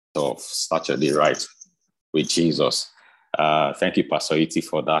of Saturday, right, with Jesus. Thank you, Pastor Iti,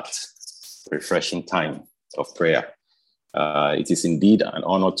 for that refreshing time of prayer. It is indeed an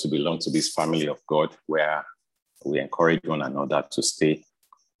honor to belong to this family of God, where we encourage one another to stay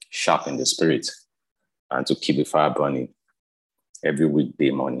sharp in the spirit and to keep the fire burning every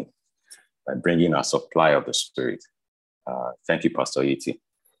weekday morning by bringing a supply of the spirit. Thank you, Pastor Iti.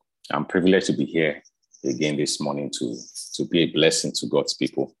 I'm privileged to be here again this morning to be a blessing to God's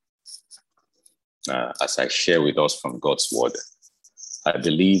people. As I share with us from God's word, I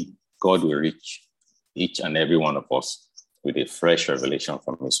believe God will reach each and every one of us with a fresh revelation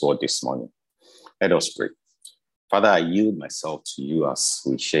from his word this morning. Let us pray. Father, I yield myself to you as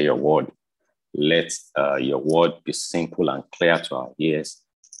we share your word. Let your word be simple and clear to our ears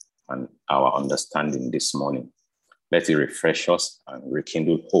and our understanding this morning. Let it refresh us and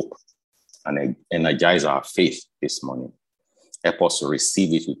rekindle hope and energize our faith this morning. Help us to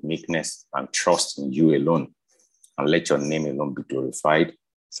receive it with meekness and trust in you alone. And let your name alone be glorified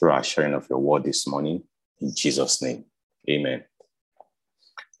through our sharing of your word this morning. In Jesus' name, amen.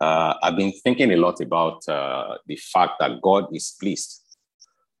 I've been thinking a lot about the fact that God is pleased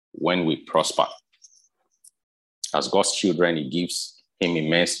when we prosper. As God's children, he gives him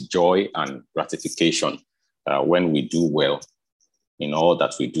immense joy and gratification when we do well in all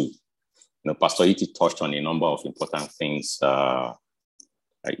that we do. Pastor Iti touched on a number of important things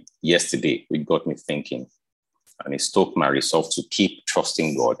yesterday, which got me thinking. And it stoked my resolve to keep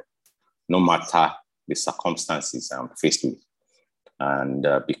trusting God, no matter the circumstances I'm faced with. And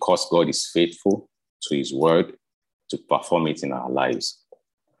because God is faithful to his word to perform it in our lives.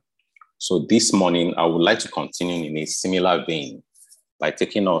 So this morning, I would like to continue in a similar vein by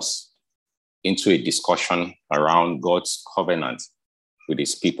taking us into a discussion around God's covenant with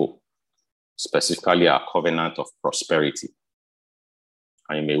his people, specifically our covenant of prosperity.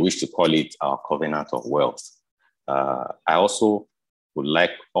 And you may wish to call it our covenant of wealth. I also would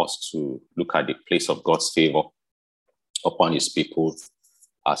like us to look at the place of God's favor upon his people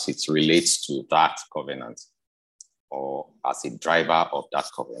as it relates to that covenant or as a driver of that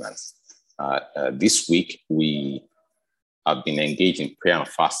covenant. This week, we have been engaged in prayer and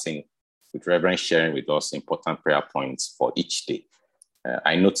fasting with Reverend sharing with us important prayer points for each day.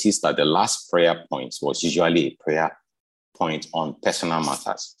 I noticed that the last prayer point was usually a prayer point on personal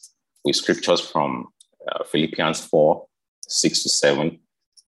matters with scriptures from Philippians 4, 6-7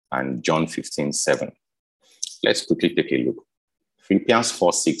 and John 15, 7. Let's quickly take a look. Philippians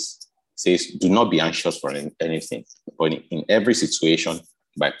 4, 6 says, do not be anxious for anything, but in every situation,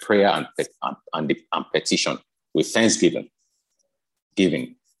 by prayer and petition, with thanksgiving,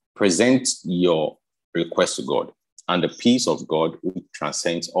 present your request to God, and the peace of God, which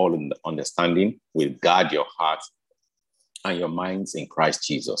transcends all understanding, will guard your heart and your minds in Christ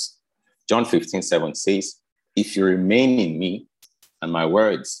Jesus. John 15, 7 says, if you remain in me and my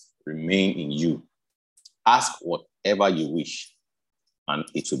words remain in you, ask whatever you wish, and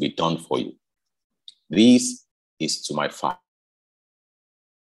it will be done for you. This is to my Father,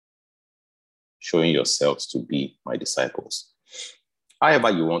 showing yourselves to be my disciples.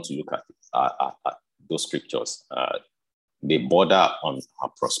 However you want to look at those scriptures, they border on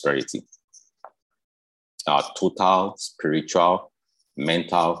our prosperity, our total spiritual,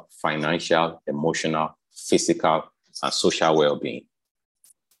 mental, financial, emotional, physical, and social well-being.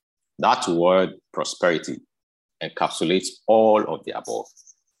 That word prosperity encapsulates all of the above.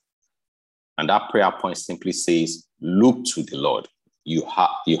 And that prayer point simply says, look to the Lord. You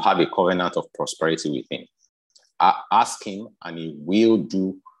have a covenant of prosperity with him. Ask him and he will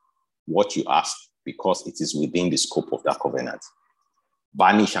do what you ask because it is within the scope of that covenant.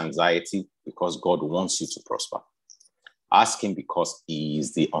 Banish anxiety because God wants you to prosper. Ask him because he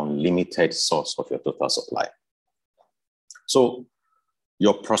is the unlimited source of your total supply. So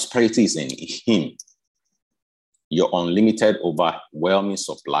your prosperity is in him. Your unlimited, overwhelming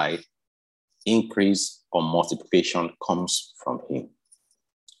supply, increase or multiplication comes from him.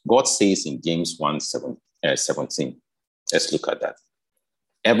 God says in James 1:17, let's look at that.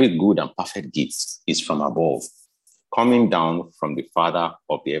 Every good and perfect gift is from above, coming down from the Father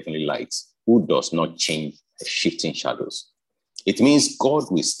of the heavenly lights, who does not change the shifting shadows. It means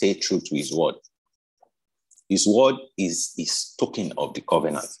God will stay true to his word. His word is his token of the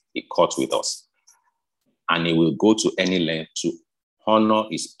covenant he cut with us. And he will go to any length to honor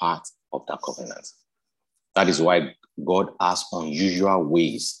his part of that covenant. That is why God has unusual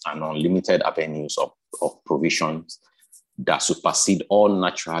ways and unlimited avenues of provisions that supersede all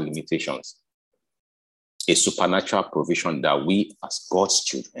natural limitations. A supernatural provision that we as God's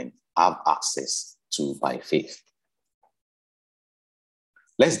children have access to by faith.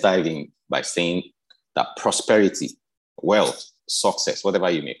 Let's dive in by saying that prosperity, wealth, success, whatever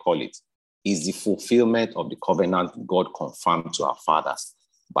you may call it, is the fulfillment of the covenant God confirmed to our fathers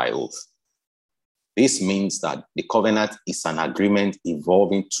by oath. This means that the covenant is an agreement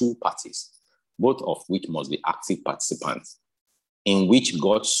involving two parties, both of which must be active participants, in which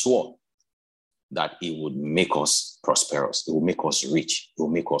God swore that he would make us prosperous, he will make us rich, he will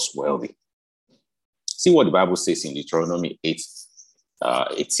make us wealthy. See what the Bible says in Deuteronomy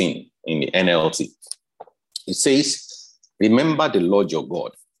 8:18 in the NLT. It says, remember the Lord your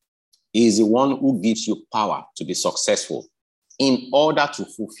God. He is the one who gives you power to be successful in order to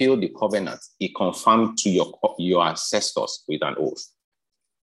fulfill the covenant he confirmed to your ancestors with an oath.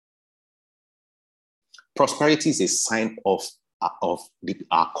 Prosperity is a sign of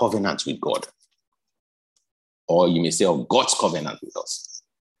our covenant with God. Or you may say of God's covenant with us.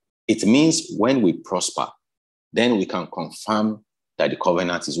 It means when we prosper, then we can confirm that the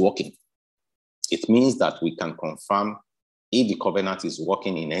covenant is working. It means that we can confirm if the covenant is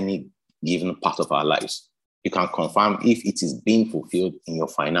working in any given part of our lives. You can confirm if it is being fulfilled in your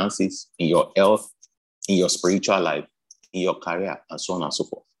finances, in your health, in your spiritual life, in your career, and so on and so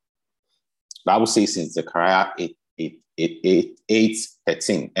forth. The Bible says in Zechariah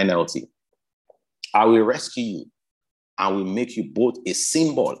 8:13 NLT, I will rescue you and will make you both a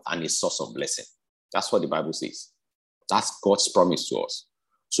symbol and a source of blessing. That's what the Bible says. That's God's promise to us,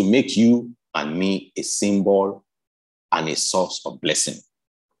 to make you and me a symbol and a source of blessing.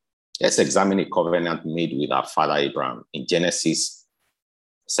 Let's examine a covenant made with our father Abraham in Genesis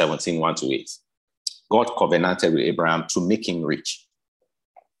 17:1-8. God covenanted with Abraham to make him rich.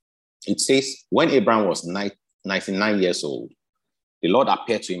 It says, when Abraham was 99 years old, the Lord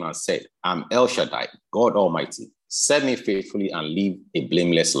appeared to him and said, I'm El Shaddai, God Almighty. Serve me faithfully and live a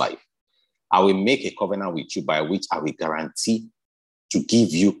blameless life. I will make a covenant with you by which I will guarantee to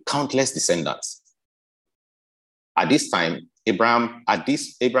give you countless descendants. At this time, Abraham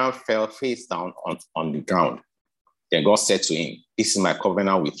fell face down on the ground. Then God said to him, this is my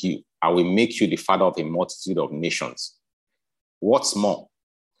covenant with you. I will make you the father of a multitude of nations. What's more,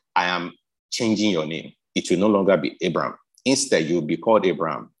 I am changing your name. It will no longer be Abraham. Instead, you will be called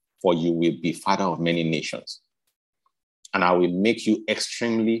Abraham, for you will be father of many nations. And I will make you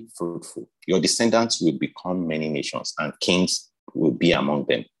extremely fruitful. Your descendants will become many nations, and kings will be among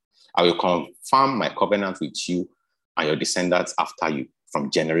them. I will confirm my covenant with you and your descendants after you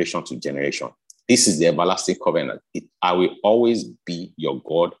from generation to generation. This is the everlasting covenant. I will always be your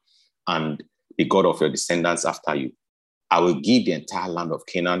God and the God of your descendants after you. I will give the entire land of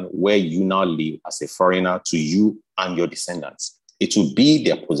Canaan, where you now live as a foreigner, to you and your descendants. It will be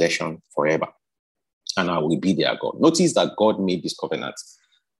their possession forever, and I will be their God. Notice that God made this covenant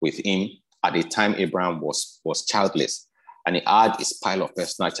with him at the time Abraham was childless, and he had his pile of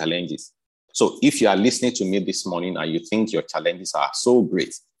personal challenges. So if you are listening to me this morning and you think your challenges are so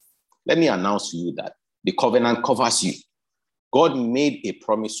great, let me announce to you that the covenant covers you. God made a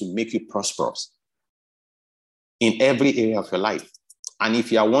promise to make you prosperous in every area of your life. And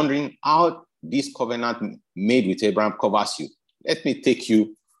if you are wondering how this covenant made with Abraham covers you, let me take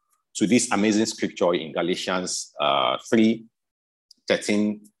you to this amazing scripture in Galatians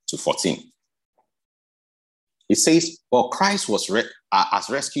 3:13-14. It says, but Christ has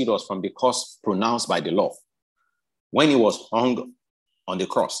rescued us from the curse pronounced by the law. When he was hung on the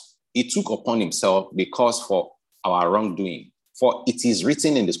cross, he took upon himself the curse for our wrongdoing. For it is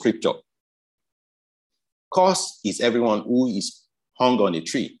written in the scripture, cursed is everyone who is hung on a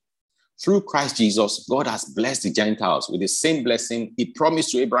tree. Through Christ Jesus, God has blessed the Gentiles with the same blessing he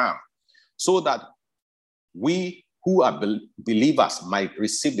promised to Abraham, so that we who are believers might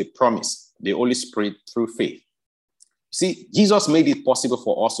receive the promise, the Holy Spirit, through faith. See, Jesus made it possible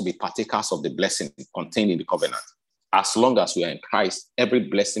for us to be partakers of the blessing contained in the covenant. As long as we are in Christ, every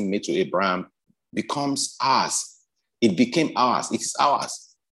blessing made to Abraham becomes ours. It became ours. It is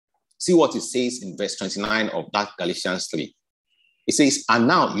ours. See what it says in verse 29 of that Galatians 3. It says, and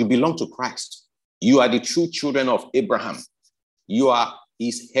now you belong to Christ. You are the true children of Abraham. You are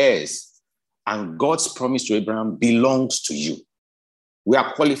his heirs. And God's promise to Abraham belongs to you. We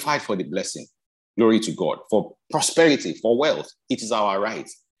are qualified for the blessing. Glory to God. For prosperity, for wealth, it is our right.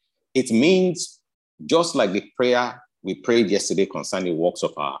 It means, just like the prayer we prayed yesterday concerning works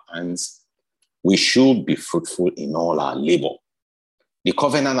of our hands, we should be fruitful in all our labor. The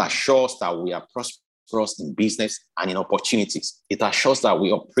covenant assures that we are prosperous in business and in opportunities. It assures that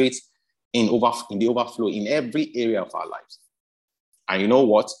we operate in the overflow in every area of our lives. And you know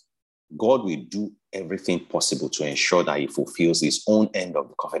what? God will do everything possible to ensure that he fulfills his own end of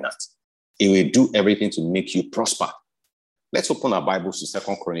the covenant. He will do everything to make you prosper. Let's open our Bibles to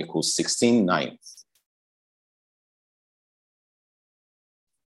 2 Chronicles 16:9.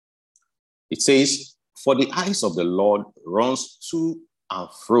 It says, "For the eyes of the Lord runs to and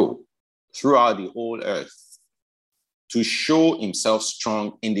fro throughout the whole earth, to show himself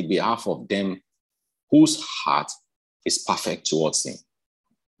strong in the behalf of them whose heart is perfect towards him."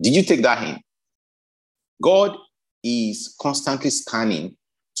 Did you take that in? God is constantly scanning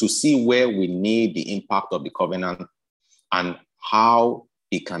to see where we need the impact of the covenant and how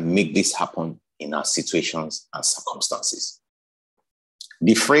he can make this happen in our situations and circumstances.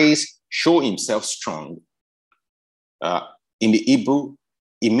 The phrase "show himself strong" in the Hebrew,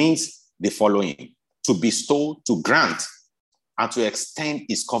 it means the following: to bestow, to grant, and to extend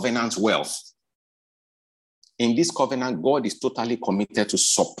his covenant wealth. In this covenant, God is totally committed to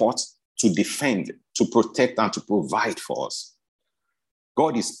support, to defend, to protect, and to provide for us.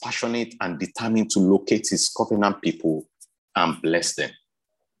 God is passionate and determined to locate his covenant people and bless them.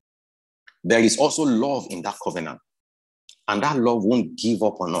 There is also love in that covenant, and that love won't give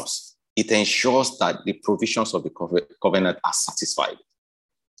up on us. It ensures that the provisions of the covenant are satisfied.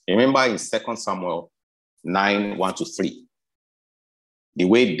 Remember in 2 Samuel 9:1-3, the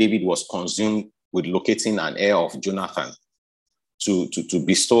way David was consumed with locating an heir of Jonathan to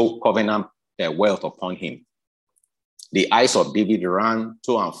bestow covenant wealth upon him. The eyes of David ran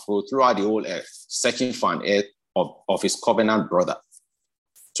to and fro throughout the whole earth, searching for an heir of his covenant brother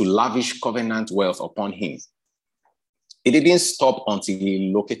to lavish covenant wealth upon him. It didn't stop until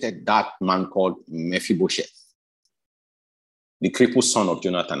he located that man called Mephibosheth, the crippled son of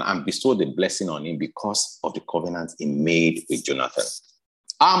Jonathan, and bestowed the blessing on him because of the covenant he made with Jonathan.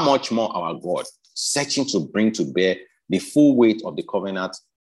 How much more our God, searching to bring to bear the full weight of the covenant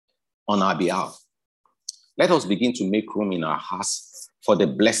on our behalf. Let us begin to make room in our hearts for the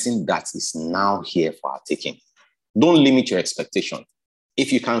blessing that is now here for our taking. Don't limit your expectation.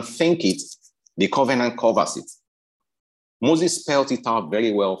 If you can think it, the covenant covers it. Moses spelled it out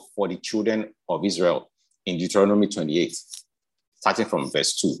very well for the children of Israel in Deuteronomy 28, starting from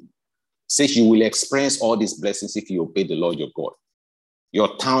verse 2. It says, "You will experience all these blessings if you obey the Lord your God.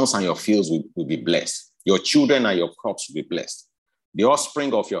 Your towns and your fields will be blessed. Your children and your crops will be blessed. The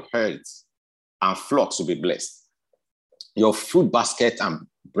offspring of your herds and flocks will be blessed. Your fruit basket and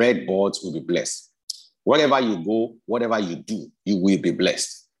bread boards will be blessed. Wherever you go, whatever you do, you will be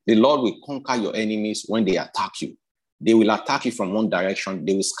blessed. The Lord will conquer your enemies when they attack you. They will attack you from one direction.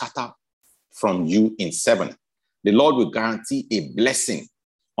 They will scatter from you in 7. The Lord will guarantee a blessing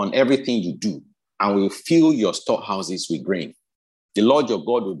on everything you do and will fill your storehouses with grain. The Lord your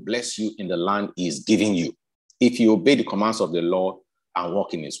God will bless you in the land he is giving you, if you obey the commands of the Lord and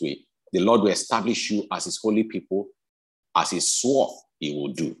walk in his way. The Lord will establish you as his holy people, as he swore he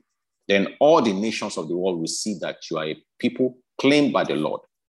will do. Then all the nations of the world will see that you are a people claimed by the Lord,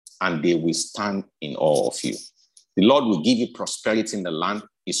 and they will stand in awe of you. The Lord will give you prosperity in the land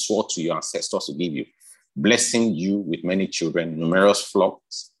he swore to your ancestors to give you, blessing you with many children, numerous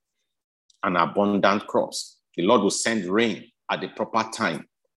flocks, and abundant crops. The Lord will send rain at the proper time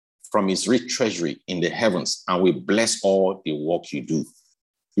from his rich treasury in the heavens, and will bless all the work you do.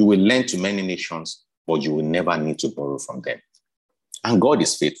 You will lend to many nations, but you will never need to borrow from them." And God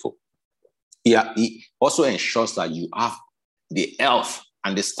is faithful. He also ensures that you have the health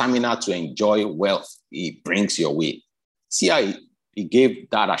and the stamina to enjoy wealth he brings your way. See how he gave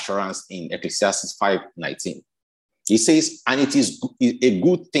that assurance in Ecclesiastes 5:19. He says, "And it is a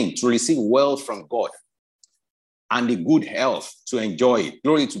good thing to receive wealth from God and the good health to enjoy it."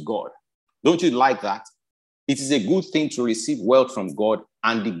 Glory to God. Don't you like that? It is a good thing to receive wealth from God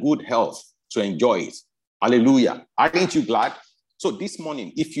and the good health to enjoy it. Hallelujah. Aren't you glad? So this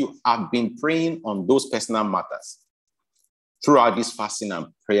morning, if you have been praying on those personal matters throughout this fasting and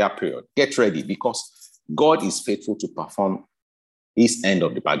prayer period, get ready, because God is faithful to perform his end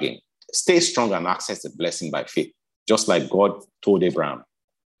of the bargain. Stay strong and access the blessing by faith, just like God told Abraham.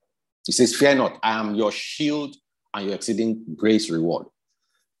 He says, "Fear not, I am your shield and your exceeding great reward."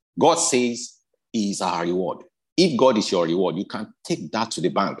 God says he is our reward. If God is your reward, you can take that to the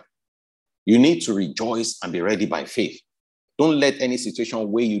bank. You need to rejoice and be ready by faith. Don't let any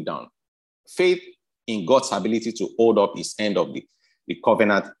situation weigh you down. Faith in God's ability to hold up his end of the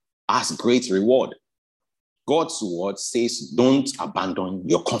covenant has great reward. God's word says, don't abandon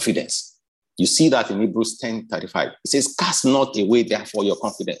your confidence. You see that in Hebrews 10:35. It says, "Cast not away therefore your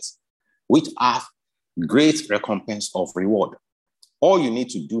confidence, which hath great recompense of reward." All you need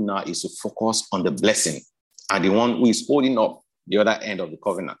to do now is to focus on the blessing and the one who is holding up the other end of the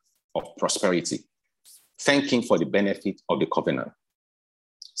covenant of prosperity. Thank him for the benefit of the covenant.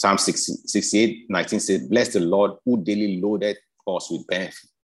 Psalm 68:19 says, bless the Lord who daily loaded us with benefit.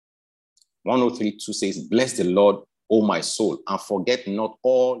 103:2 says, bless the Lord, O my soul, and forget not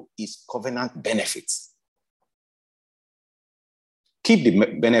all his covenant benefits. Keep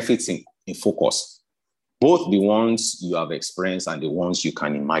the benefits in focus, both the ones you have experienced and the ones you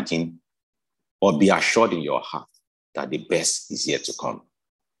can imagine, or be assured in your heart that the best is yet to come.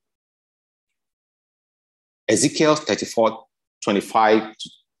 Ezekiel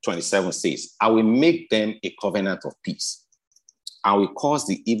 34:25-27 says, I will make them a covenant of peace. I will cause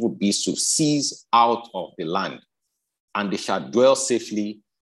the evil beasts to cease out of the land, and they shall dwell safely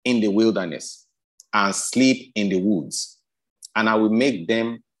in the wilderness and sleep in the woods. And I will make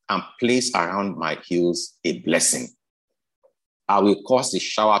them and place around my hills a blessing. I will cause the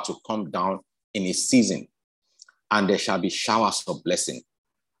shower to come down in its season, and there shall be showers of blessing.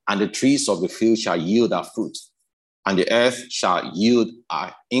 And the trees of the field shall yield their fruit, and the earth shall yield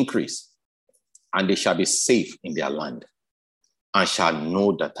her increase, and they shall be safe in their land, and shall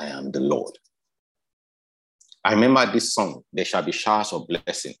know that I am the Lord. I remember this song, there shall be showers of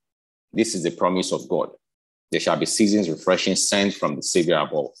blessing. This is the promise of God. There shall be seasons refreshing sent from the Savior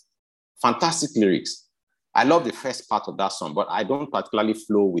above. Fantastic lyrics. I love the first part of that song, but I don't particularly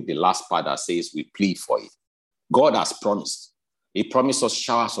flow with the last part that says we plead for it. God has promised. He promised us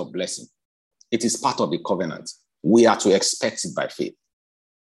showers of blessing. It is part of the covenant. We are to expect it by faith.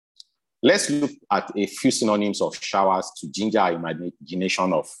 Let's look at a few synonyms of showers to ginger our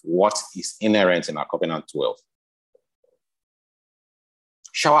imagination of what is inherent in our covenant 12.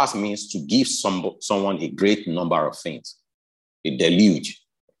 Showers means to give someone a great number of things. A deluge,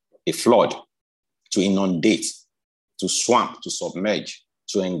 a flood, to inundate, to swamp, to submerge,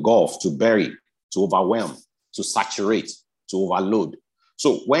 to engulf, to bury, to overwhelm, to saturate, to overload.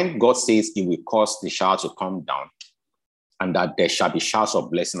 So when God says he will cause the shower to come down and that there shall be showers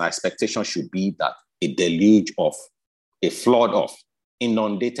of blessing, our expectation should be that a deluge of, a flood of,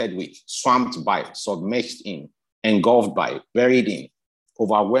 inundated with, swamped by, submerged in, engulfed by, buried in,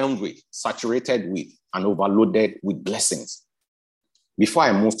 overwhelmed with, saturated with, and overloaded with blessings. Before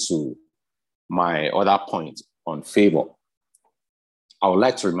I move to my other point on favor, I would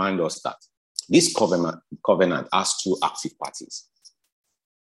like to remind us that this covenant has two active parties.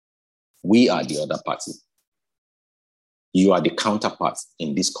 We are the other party. You are the counterpart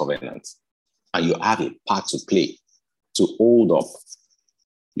in this covenant, and you have a part to play to hold up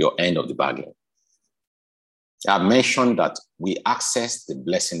your end of the bargain. I have mentioned that we access the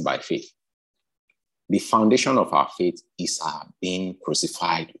blessing by faith. The foundation of our faith is our being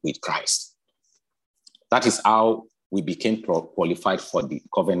crucified with Christ. That is how we became qualified for the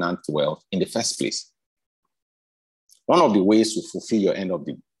covenant wealth in the first place. One of the ways to fulfill your end of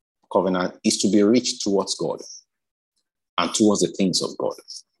the covenant is to be rich towards God and towards the things of God.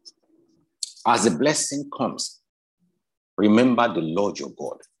 As the blessing comes, remember the Lord your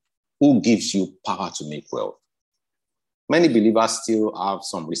God, who gives you power to make wealth. Many believers still have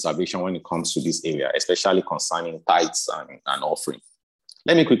some reservation when it comes to this area, especially concerning tithes and offering.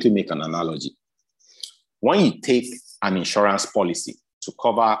 Let me quickly make an analogy. When you take an insurance policy to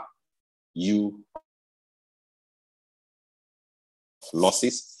cover you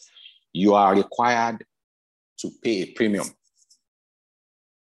losses, you are required to pay a premium.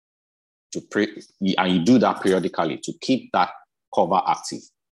 And you do that periodically to keep that cover active.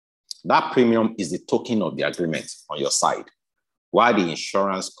 That premium is the token of the agreement on your side, while the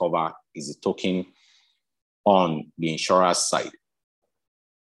insurance cover is the token on the insurer's side.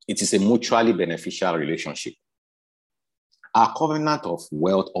 It is a mutually beneficial relationship. Our covenant of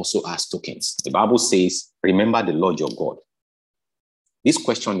wealth also has tokens. The Bible says, remember the Lord your God. This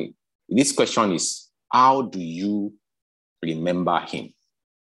question is, how do you remember him?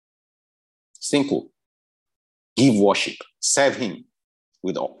 Simple. Give worship. Serve him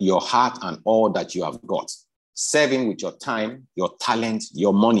with your heart and all that you have got. Serve him with your time, your talent,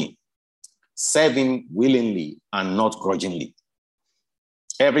 your money. Serve him willingly and not grudgingly.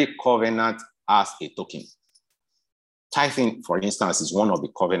 Every covenant has a token. Tithing, for instance, is one of the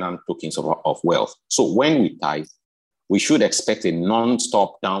covenant tokens of wealth. So when we tithe, we should expect a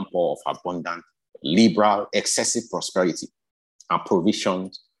non-stop downpour of abundant, liberal, excessive prosperity and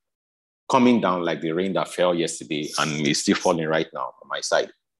provision coming down like the rain that fell yesterday and is still falling right now on my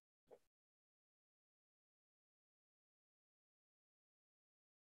side.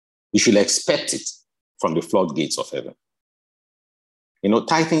 You should expect it from the floodgates of heaven.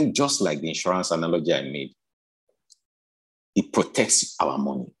 Tithing, just like the insurance analogy I made, it protects our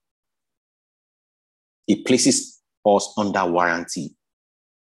money. It places us under warranty.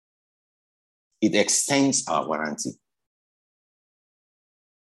 It extends our warranty.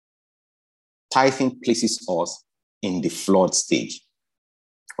 Tithing places us in the flood stage.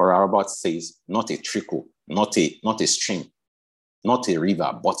 Or Robert says, not a trickle, not a stream, not a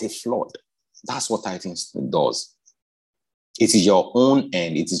river, but a flood. That's what tithing does. It is your own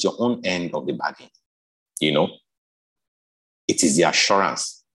end. It is your own end of the bargain. You know, it is the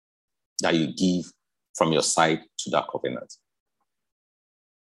assurance that you give from your side to that covenant.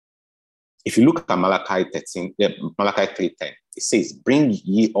 If you look at Malachi 3:10, it says, bring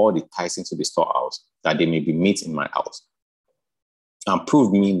ye all the tithes into the storehouse, that they may be meat in my house. And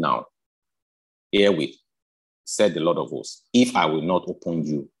prove me now, herewith, said the Lord of hosts, if I will not open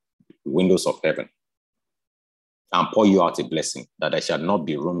you the windows of heaven and pour you out a blessing, that there shall not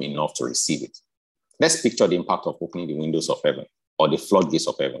be room enough to receive it. Let's picture the impact of opening the windows of heaven or the floodgates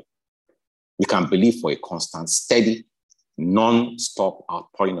of heaven. We can believe for a constant, steady, non-stop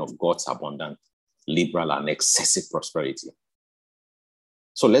outpouring of God's abundant, liberal, and excessive prosperity.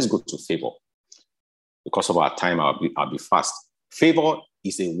 So let's go to favor. Because of our time, I'll be fast. Favor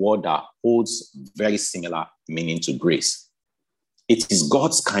is a word that holds very similar meaning to grace. It is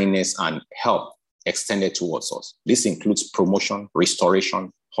God's kindness and help extended towards us. This includes promotion,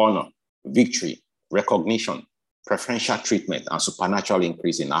 restoration, honor, victory, recognition, preferential treatment, and supernatural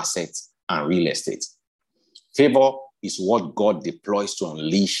increase in assets and real estate. Favor is what God deploys to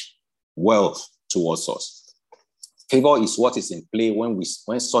unleash wealth towards us. Favor is what is in play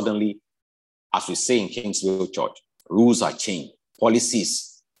when suddenly, as we say in Kingsville Church, rules are changed,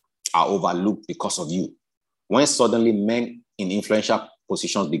 policies are overlooked because of you. When suddenly men in influential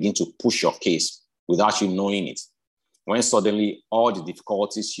positions begin to push your case without you knowing it. When suddenly all the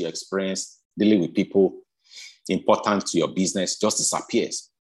difficulties you experience dealing with people important to your business just disappears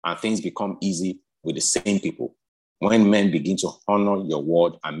and things become easy with the same people. When men begin to honor your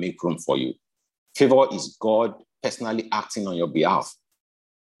word and make room for you. Favor is God personally acting on your behalf,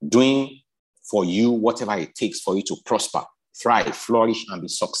 doing for you whatever it takes for you to prosper, thrive, flourish, and be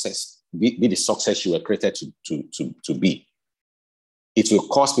the success you were created to be. It will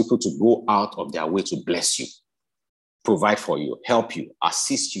cause people to go out of their way to bless you, provide for you, help you,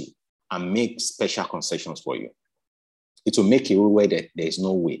 assist you, and make special concessions for you. It will make a way where there is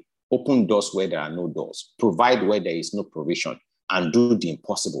no way, open doors where there are no doors, provide where there is no provision, and do the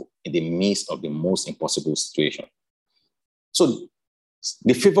impossible in the midst of the most impossible situation. So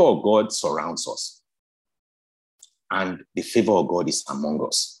the favor of God surrounds us, and the favor of God is among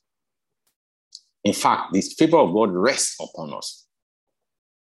us. In fact, this favor of God rests upon us.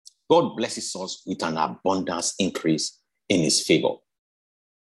 God blesses us with an abundance increase in his favor.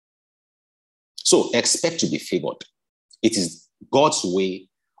 So expect to be favored. It is God's way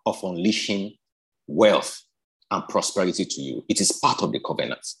of unleashing wealth and prosperity to you. It is part of the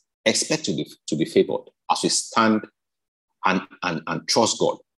covenant. Expect to be favored as we stand and trust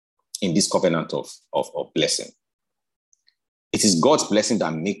God in this covenant of blessing. It is God's blessing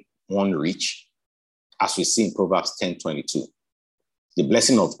that makes one rich, as we see in Proverbs 10:22. The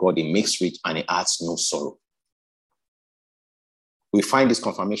blessing of God, it makes rich and it adds no sorrow. We find this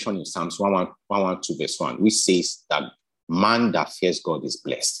confirmation in Psalms 112, verse 1, which says that man that fears God is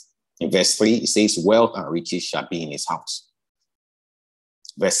blessed. In verse 3, it says, wealth and riches shall be in his house.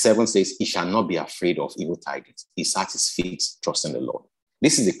 Verse 7 says, he shall not be afraid of evil tidings. His heart is fixed, trusting the Lord.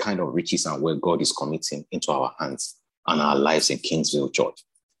 This is the kind of riches and wealth God is committing into our hands and our lives in Kingsville Church.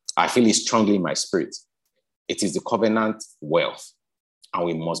 I feel it strongly in my spirit. It is the covenant wealth, and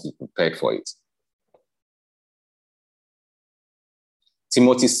we must be prepared for it.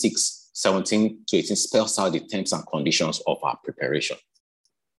 Timothy 6:17-18 spells out the terms and conditions of our preparation.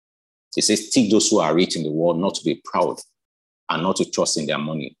 It says, teach those who are rich in the world not to be proud and not to trust in their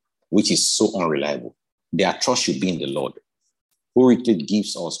money, which is so unreliable. Their trust should be in the Lord, who richly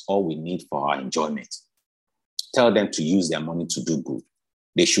gives us all we need for our enjoyment. Tell them to use their money to do good.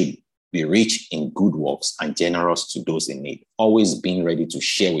 They should be rich in good works and generous to those in need, always being ready to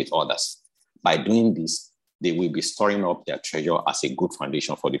share with others. By doing this, they will be storing up their treasure as a good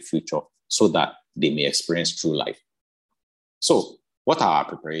foundation for the future so that they may experience true life. So, what are our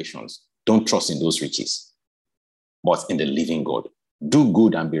preparations? Don't trust in those riches, but in the living God. Do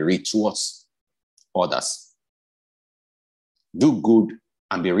good and be rich towards others. Do good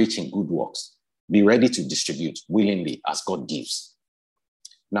and be rich in good works. Be ready to distribute willingly as God gives.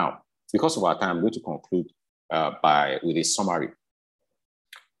 Now, because of our time, I'm going to conclude with a summary.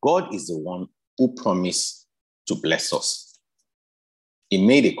 God is the one who promised to bless us. He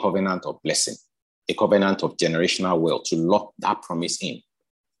made a covenant of blessing, a covenant of generational wealth to lock that promise in.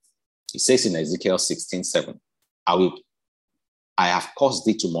 He says in Ezekiel 16:7, I have caused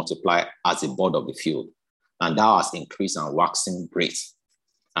thee to multiply as a bird of the field, and thou hast increased and waxen great,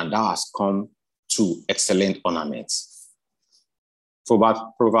 and thou hast come to excellent ornaments.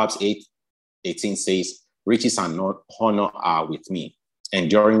 Proverbs 8:18 says, riches and honor are with me,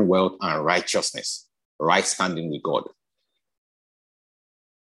 enduring wealth and righteousness, right standing with God.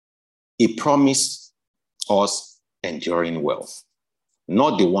 He promised us enduring wealth,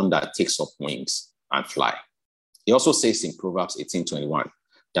 not the one that takes up wings and fly. He also says in Proverbs 18:21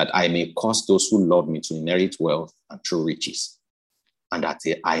 that I may cause those who love me to inherit wealth and true riches, and that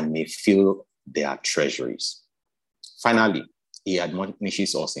I may fill their treasuries. Finally, he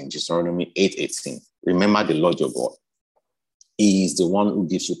admonishes us in Deuteronomy 8:18. Remember the Lord your God. He is the one who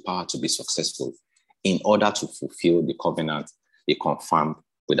gives you power to be successful in order to fulfill the covenant he confirmed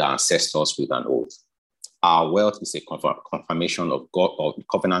with our ancestors with an oath. Our wealth is a confirmation of God, of the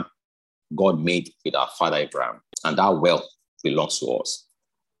covenant God made with our father Abraham. And that wealth belongs to us.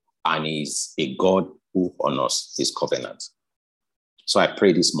 And he is a God who honors his covenant. So I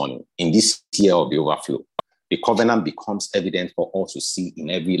pray this morning, in this year of the overflow, the covenant becomes evident for all to see in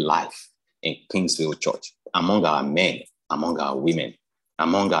every life in Kingsville Church, among our men, among our women,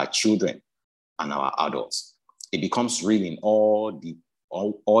 among our children, and our adults. It becomes real in all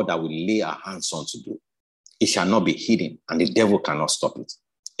that we lay our hands on to do. It shall not be hidden, and the devil cannot stop it.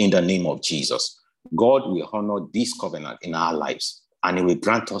 In the name of Jesus, God will honor this covenant in our lives, and he will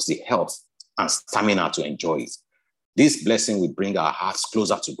grant us the health and stamina to enjoy it. This blessing will bring our hearts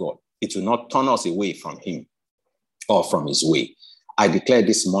closer to God. It will not turn us away from him or from his way. I declare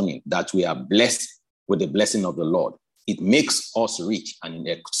this morning that we are blessed with the blessing of the Lord. It makes us rich and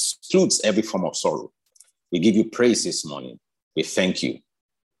it excludes every form of sorrow. We give you praise this morning. We thank you.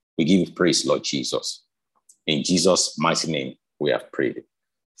 We give you praise, Lord Jesus. In Jesus' mighty name, we have prayed.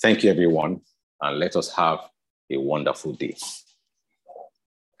 Thank you, everyone, and let us have a wonderful day.